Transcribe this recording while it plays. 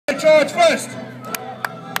charge first.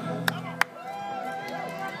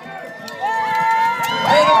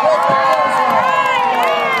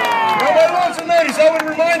 Ladies, I would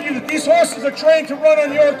remind you that these horses are trained to run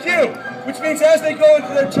on your cue, which means as they go into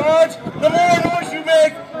their charge, the more noise you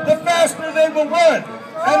make, the faster they will run.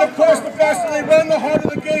 And of course, the faster they run, the harder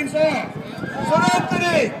the games are. So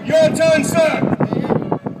Anthony, your turn, sir.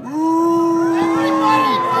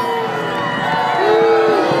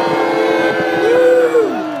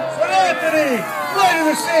 So Anthony, right in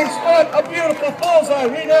the same spot, a beautiful bullseye.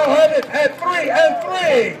 We now have it at 3 and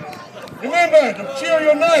 3. Remember to cheer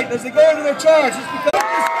your knight as they go into their charge. It's because of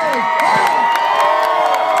this thing.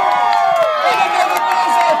 And another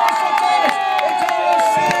bullseye for Sir Thomas. A total of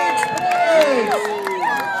 6 points.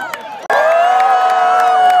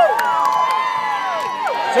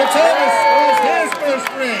 Sir Thomas was his first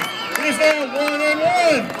ring. He's now 1 and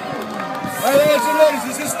 1. My lords and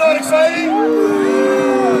ladies, is this not exciting?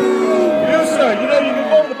 You, sir, you know you can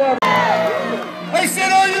go to the bar. I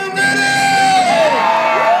said, are you ready?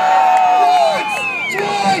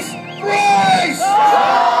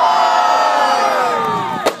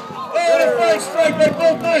 Strike by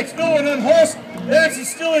both knights. No one unhorsed. The axe is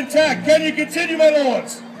still intact. Can you continue, my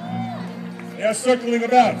lords? They are circling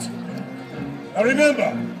about. Now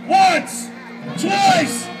remember, once,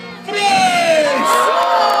 twice, thrice!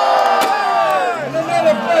 And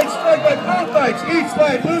another fight strike by both knights. Each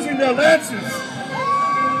side losing their lances.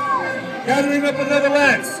 Gathering up another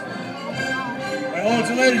lance. My lords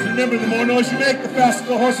and ladies, remember, the more noise you make, the faster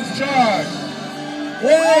the horses charge.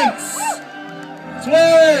 Once,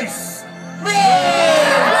 twice,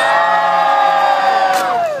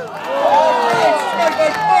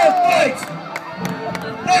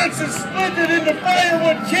 lances splintered into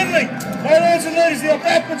firewood kindling. My lords and ladies, the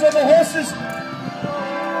backwards on the horses.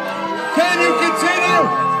 Can you continue?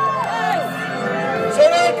 Sir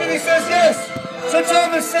Anthony says yes. Sir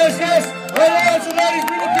Thomas says yes. My lords and ladies,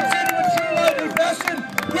 we will continue in true lively fashion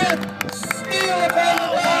with steel upon the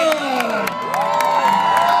ground.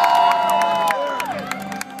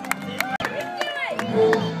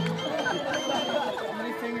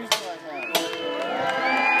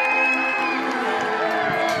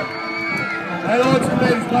 My lords and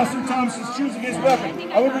ladies, while Sir Thomas is choosing his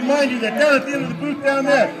weapon, I would remind you that down at the end of the booth down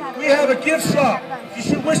there, we have a gift shop. If you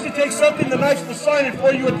should wish to take something, the knights will sign it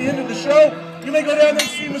for you at the end of the show. You may go down there and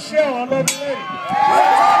see Michelle, our lovely lady. Sir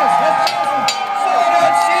Thomas has chosen Sword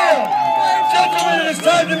Out Shield. Gentlemen, it is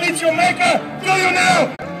time to meet your maker. Do you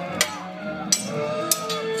now?